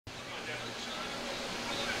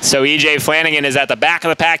So E.J. Flanagan is at the back of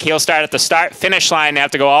the pack. He'll start at the finish line. They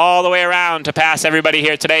have to go all the way around to pass everybody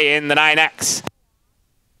here today in the 9X.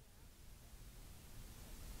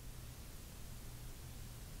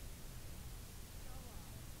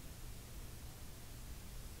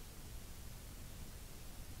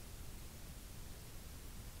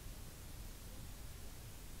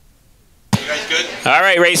 Good. All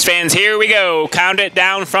right, race fans, here we go. Count it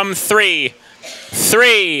down from 3.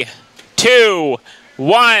 3, 2,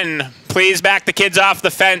 1. Please back the kids off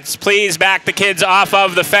the fence. Please back the kids off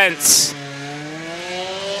of the fence.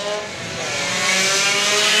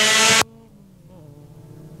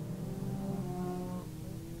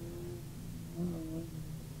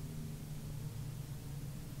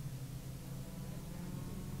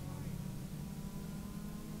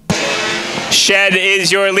 Shed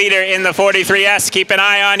is your leader in the 43S. Keep an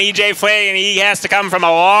eye on E.J. Flanagan. He has to come from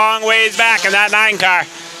a long ways back in that 9 car.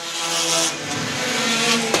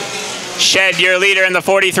 Shed, your leader in the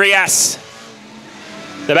 43S.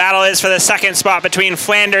 The battle is for the second spot between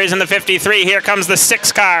Flanders and the 53. Here comes the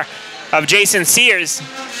 6 car of Jason Sears.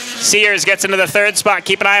 Sears gets into the 3rd spot.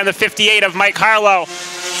 Keep an eye on the 58 of Mike Harlow.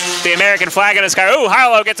 The American flag in his car. Ooh,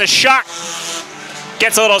 Harlow gets a shot.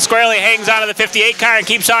 Gets a little squirrely, hangs onto the 58 car and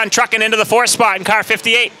keeps on trucking into the 4th spot in car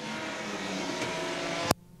 58.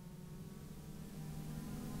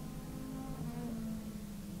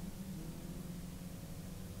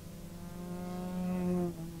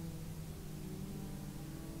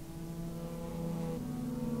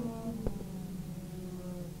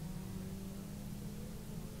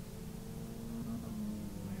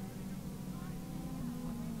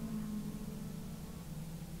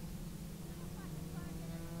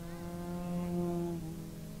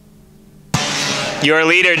 Your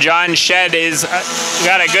leader, John Shed, is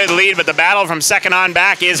got a good lead, but the battle from second on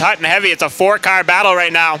back is hot and heavy. It's a 4-car battle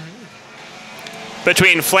right now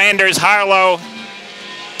between Flanders, Harlow,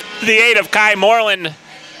 the 8 of Kai Moreland,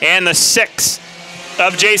 and the 6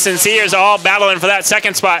 of Jason Sears, all battling for that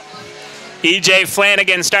second spot. E.J.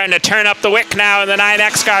 Flanagan starting to turn up the wick now in the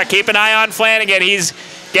 9X car. Keep an eye on Flanagan. He's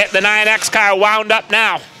getting the 9X car wound up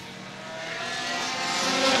now.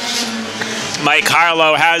 Mike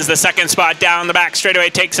Harlow has the second spot down the back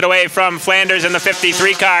straightaway, takes it away from Flanders in the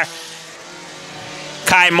 53 car.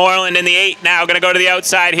 Kai Moreland in the 8 now going to go to the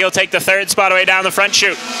outside. He'll take the 3rd spot away down the front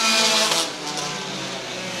chute.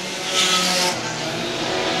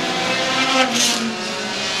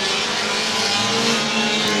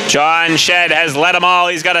 John Shed has led them all.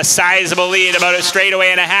 He's got a sizable lead, about a straightaway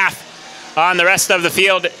and a half on the rest of the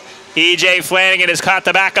field. E.J. Flanagan has caught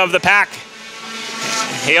the back of the pack.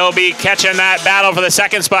 He'll be catching that battle for the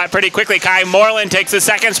second spot pretty quickly. Kai Moreland takes the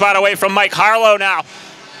second spot away from Mike Harlow now.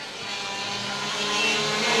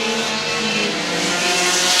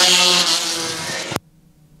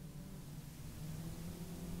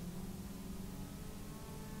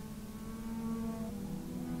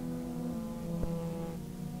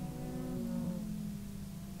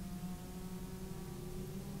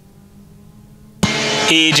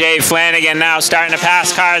 E.J. Flanagan now starting to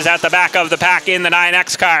pass cars at the back of the pack in the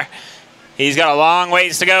 9X car. He's got a long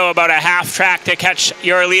ways to go, about a half track to catch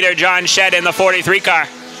your leader, John Shed, in the 43 car.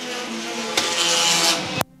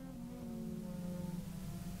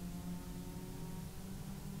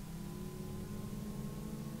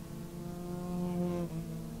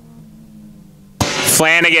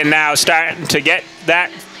 Flanagan now starting to get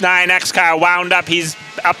that 9X car wound up. He's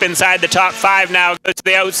up inside the top 5 now. Goes to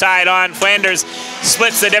the outside on Flanders.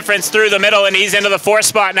 Splits the difference through the middle, and he's into the 4th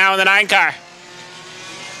spot now in the 9 car.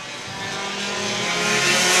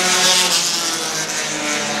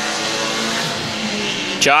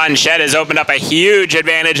 John Shed has opened up a huge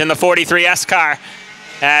advantage in the 43S car,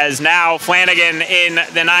 as now Flanagan in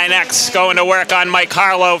the 9X going to work on Mike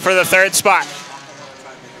Harlow for the 3rd spot.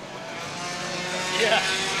 Yeah.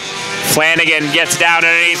 Flanagan gets down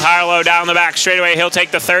underneath Harlow down the back straightaway. He'll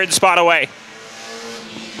take the 3rd spot away.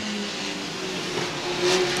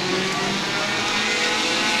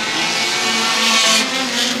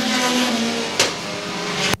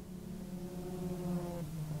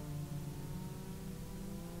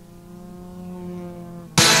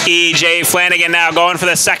 E.J. Flanagan now going for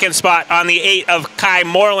the 2nd spot on the 8 of Kai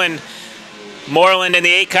Moreland. Moreland in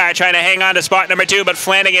the 8 car trying to hang on to spot number 2, but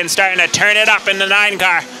Flanagan starting to turn it up in the 9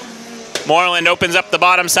 car. Moreland opens up the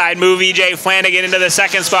bottom side, move E.J. Flanagan into the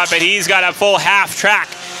 2nd spot, but he's got a full half track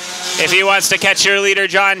if he wants to catch your leader,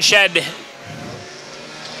 John Shed.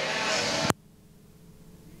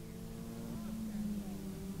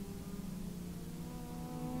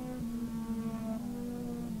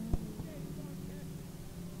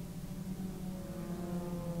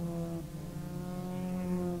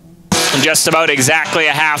 Just about exactly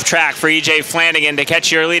a half track for EJ Flanagan to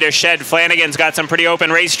catch your leader, Shed. Flanagan's got some pretty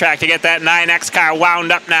open racetrack to get that 9X car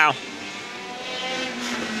wound up now.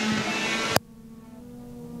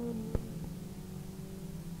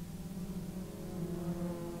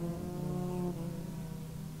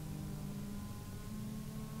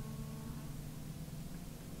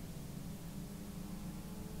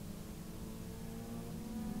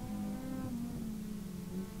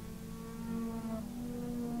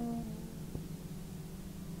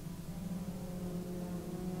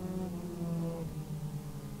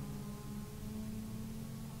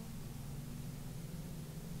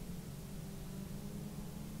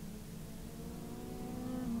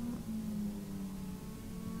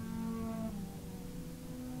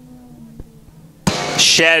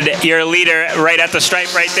 Shed, your leader, right at the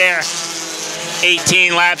stripe right there.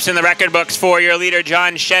 18 laps in the record books for your leader,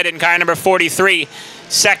 John Shed, in car number 43.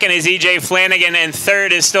 Second is EJ Flanagan, and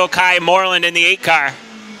third is still Kai Moreland in the 8 car.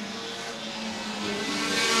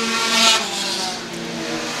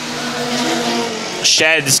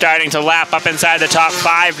 Shed starting to lap up inside the top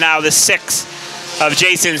 5 now. The 6 of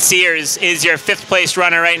Jason Sears is your 5th place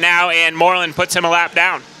runner right now, and Moreland puts him a lap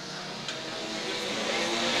down.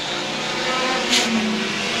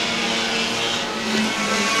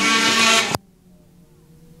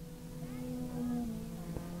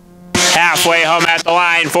 Halfway home at the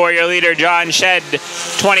line for your leader, John Shed.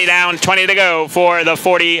 20 down, 20 to go for the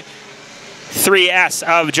 43S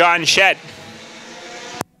of John Shed.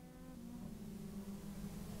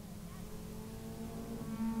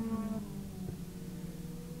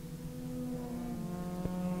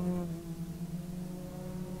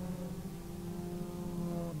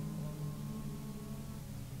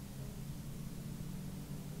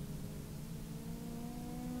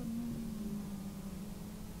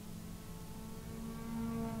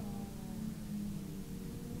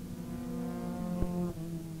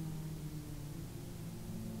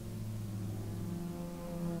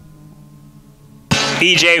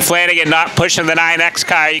 EJ Flanagan not pushing the 9X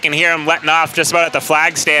car. You can hear him letting off just about at the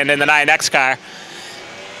flag stand in the 9X car.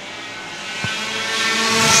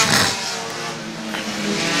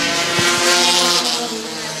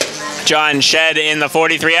 John Shed in the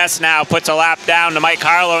 43S now puts a lap down to Mike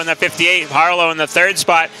Harlow in the 58. Harlow in the 3rd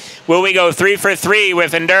spot. Will we go 3 for 3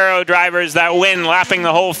 with Enduro drivers that win, lapping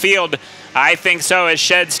the whole field? I think so, as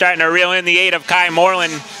Shed starting to reel in the 8 of Kai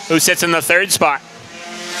Moreland, who sits in the 3rd spot.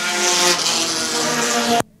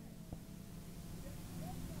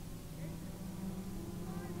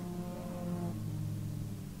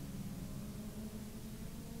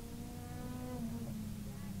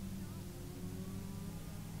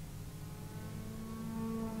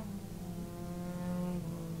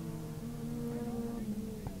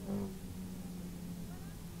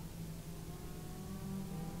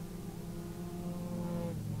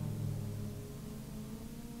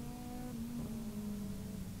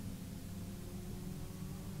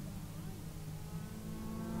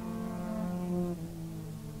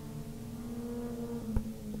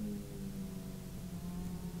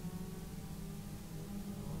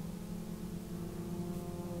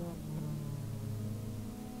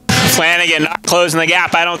 Flanagan not closing the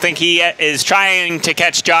gap. I don't think he is trying to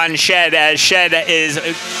catch John Shed, as Shed is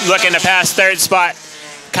looking to pass 3rd spot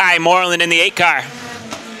Kai Moreland in the 8 car.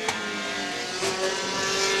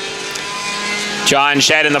 John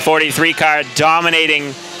Shed in the 43 car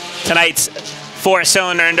dominating tonight's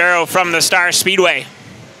 4-cylinder Enduro from the Star Speedway.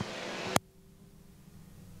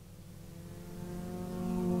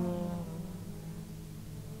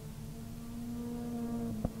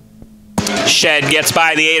 Shed gets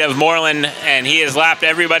by the 8 of Moreland, and he has lapped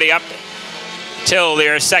everybody up till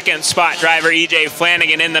their 2nd spot driver, EJ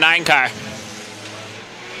Flanagan, in the 9 car.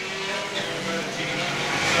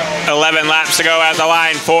 11 laps to go at the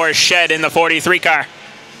line for Shed in the 43 car.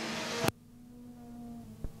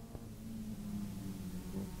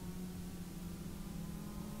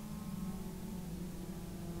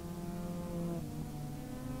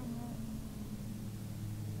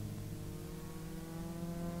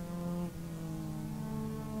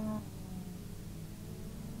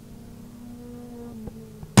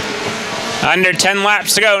 Under 10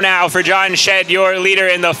 laps to go now for John Shed, your leader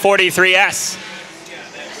in the 43S.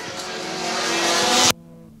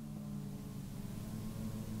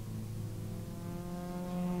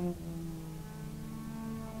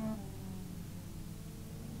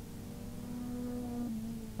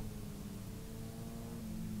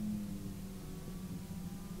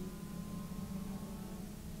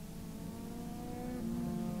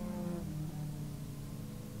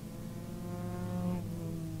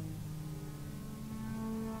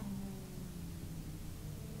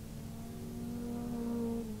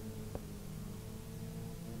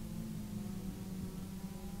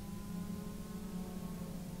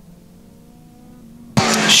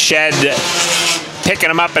 Shed picking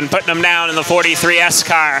them up and putting them down in the 43S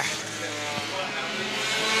car.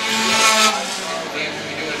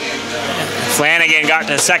 Flanagan got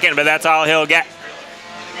to second, but that's all he'll get.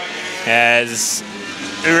 As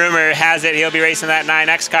rumor has it, he'll be racing that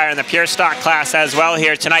 9X car in the pure stock class as well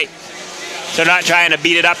here tonight. So not trying to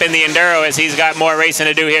beat it up in the Enduro, as he's got more racing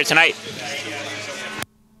to do here tonight.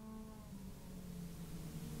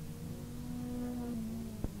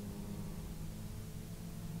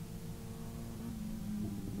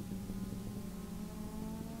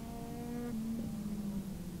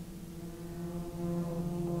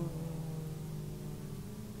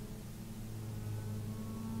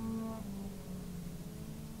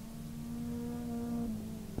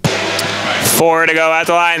 Four to go at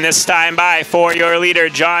the line this time by for your leader,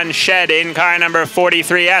 John Shed, in car number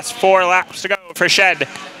 43S. 4 laps to go for Shed.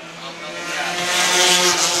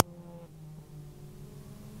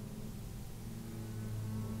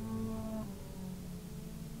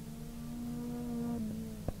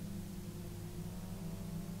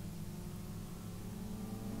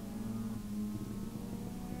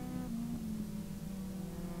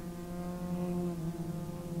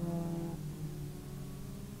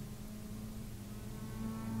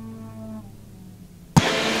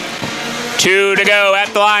 Two to go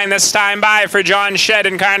at the line this time by for John Shed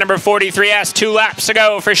in car number 43S. 2 laps to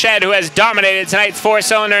go for Shed, who has dominated tonight's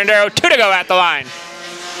 4-cylinder Enduro. 2 to go at the line.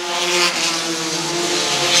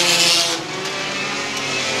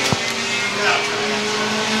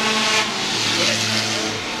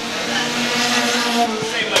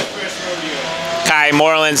 Kai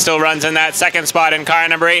Moreland still runs in that second spot in car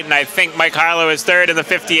number 8, and I think Mike Harlow is third in the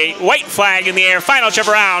 58. White flag in the air. Final trip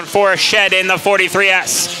around for Shed in the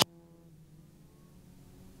 43S.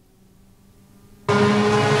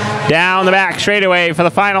 Down the back straightaway for the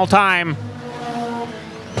final time.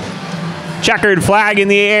 Checkered flag in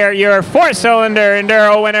the air. Your 4-cylinder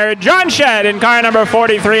Enduro winner, John Shed, in car number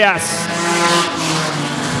 43S.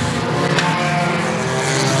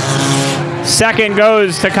 Second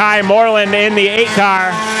goes to Kai Moreland in the 8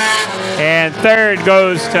 car. And third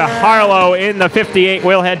goes to Harlow in the 58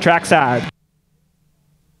 wheelhead trackside.